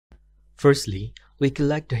Firstly, we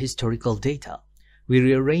collect the historical data. We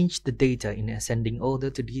rearrange the data in ascending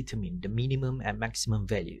order to determine the minimum and maximum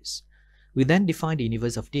values. We then define the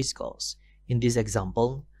universe of discourse. In this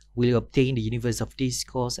example, we'll obtain the universe of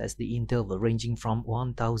discourse as the interval ranging from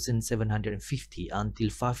 1750 until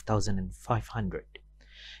 5500.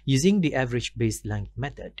 Using the average base length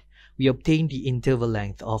method, we obtain the interval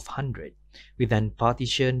length of 100. We then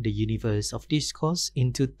partition the universe of discourse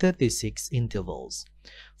into 36 intervals.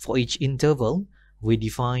 For each interval, we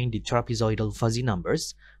define the trapezoidal fuzzy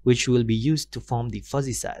numbers, which will be used to form the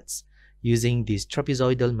fuzzy sets. Using this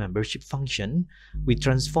trapezoidal membership function, we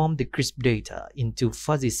transform the crisp data into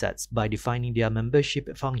fuzzy sets by defining their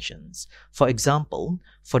membership functions. For example,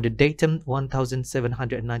 for the datum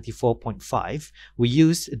 1794.5, we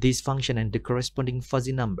use this function and the corresponding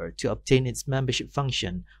fuzzy number to obtain its membership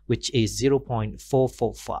function, which is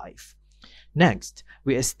 0.445. Next,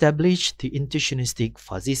 we establish the intuitionistic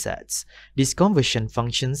fuzzy sets. These conversion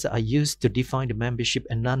functions are used to define the membership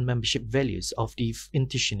and non-membership values of the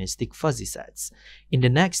intuitionistic fuzzy sets. In the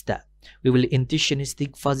next step, we will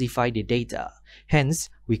intuitionistic fuzzify the data. Hence,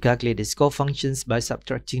 we calculate the score functions by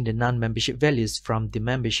subtracting the non-membership values from the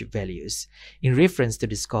membership values. In reference to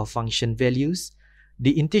the score function values,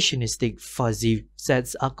 the intuitionistic fuzzy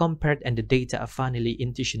sets are compared and the data are finally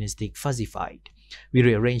intuitionistic fuzzified. We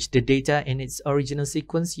rearrange the data in its original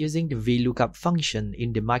sequence using the VLOOKUP function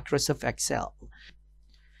in the Microsoft Excel.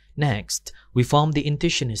 Next, we form the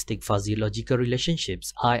intuitionistic fuzzy logical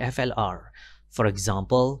relationships IFLR. For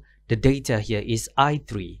example, the data here is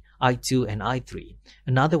I3, I2, and I3.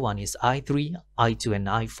 Another one is I3, I2, and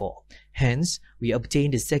I4. Hence, we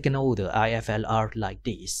obtain the second order IFLR like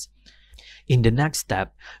this. In the next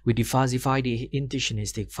step, we defuzzify the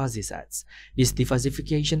intuitionistic fuzzy sets. This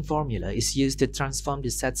defuzzification formula is used to transform the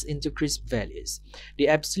sets into crisp values. The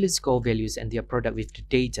absolute score values and their product with the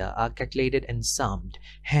data are calculated and summed.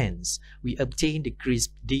 Hence, we obtain the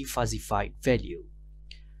crisp defuzzified value.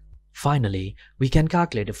 Finally, we can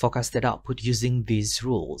calculate the forecasted output using these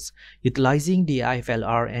rules. Utilizing the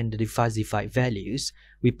IFLR and the defuzzified values,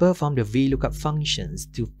 we perform the VLOOKUP functions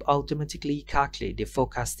to automatically calculate the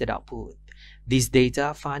forecasted output. These data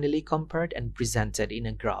are finally compared and presented in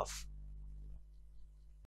a graph.